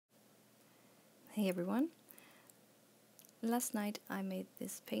Hey everyone! Last night I made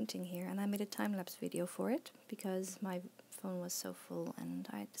this painting here and I made a time-lapse video for it because my phone was so full and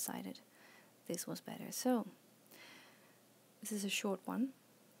I decided this was better. So, this is a short one.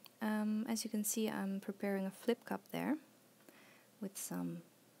 As you can see, I'm preparing a flip cup there with some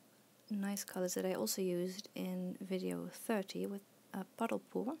nice colors that I also used in video 30 with a puddle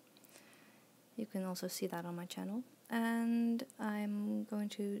pour. You can also see that on my channel. And I'm going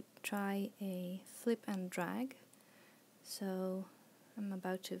to try a flip and drag. So I'm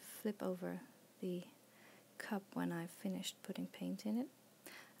about to flip over the cup when I've finished putting paint in it.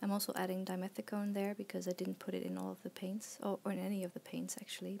 I'm also adding dimethicone there because I didn't put it in all of the paints, or in any of the paints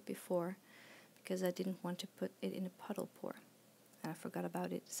actually, before, because I didn't want to put it in a puddle pour. And I forgot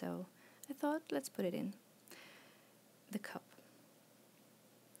about it, so I thought let's put it in the cup.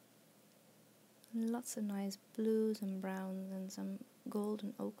 Lots of nice blues and browns and some gold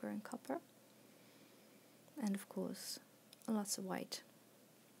and ochre and copper. And of course, lots of white.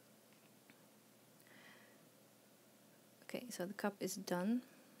 Okay, so the cup is done.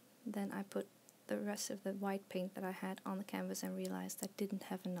 Then I put the rest of the white paint that I had on the canvas and realized I didn't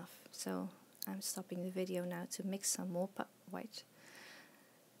have enough. So I'm stopping the video now to mix some more white.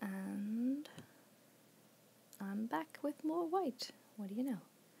 And I'm back with more white. What do you know?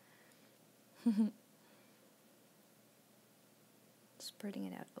 Spreading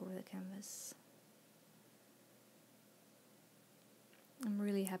it out over the canvas. I'm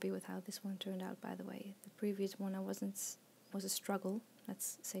really happy with how this one turned out, by the way. The previous one was a struggle,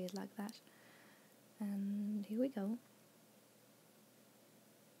 let's say it like that. And here we go.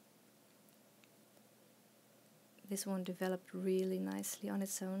 This one developed really nicely on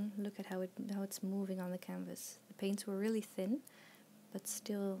its own. Look at how it's moving on the canvas. The paints were really thin, but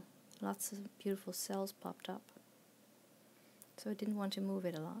still lots of beautiful cells popped up. So I didn't want to move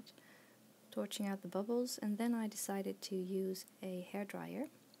it a lot. Torching out the bubbles, and then I decided to use a hairdryer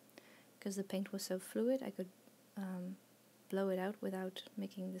because the paint was so fluid I could blow it out without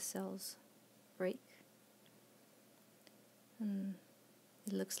making the cells break. And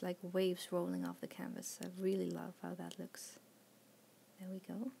it looks like waves rolling off the canvas. I really love how that looks. There we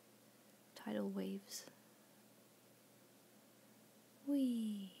go. Tidal waves.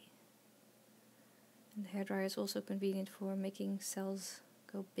 Whee! And the hairdryer is also convenient for making cells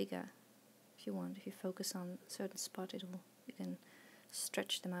go bigger. If you want, if you focus on a certain spot, you can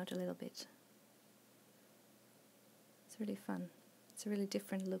stretch them out a little bit. It's really fun. It's a really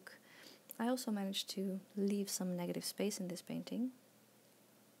different look. I also managed to leave some negative space in this painting,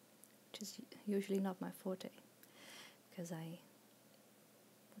 which is usually not my forte, because I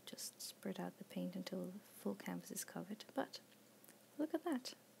would just spread out the paint until the full canvas is covered. But look at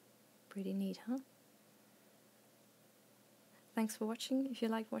that. Pretty neat, huh? Thanks for watching. If you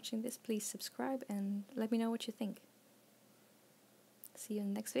liked watching this, please subscribe and let me know what you think. See you in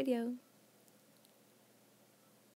the next video.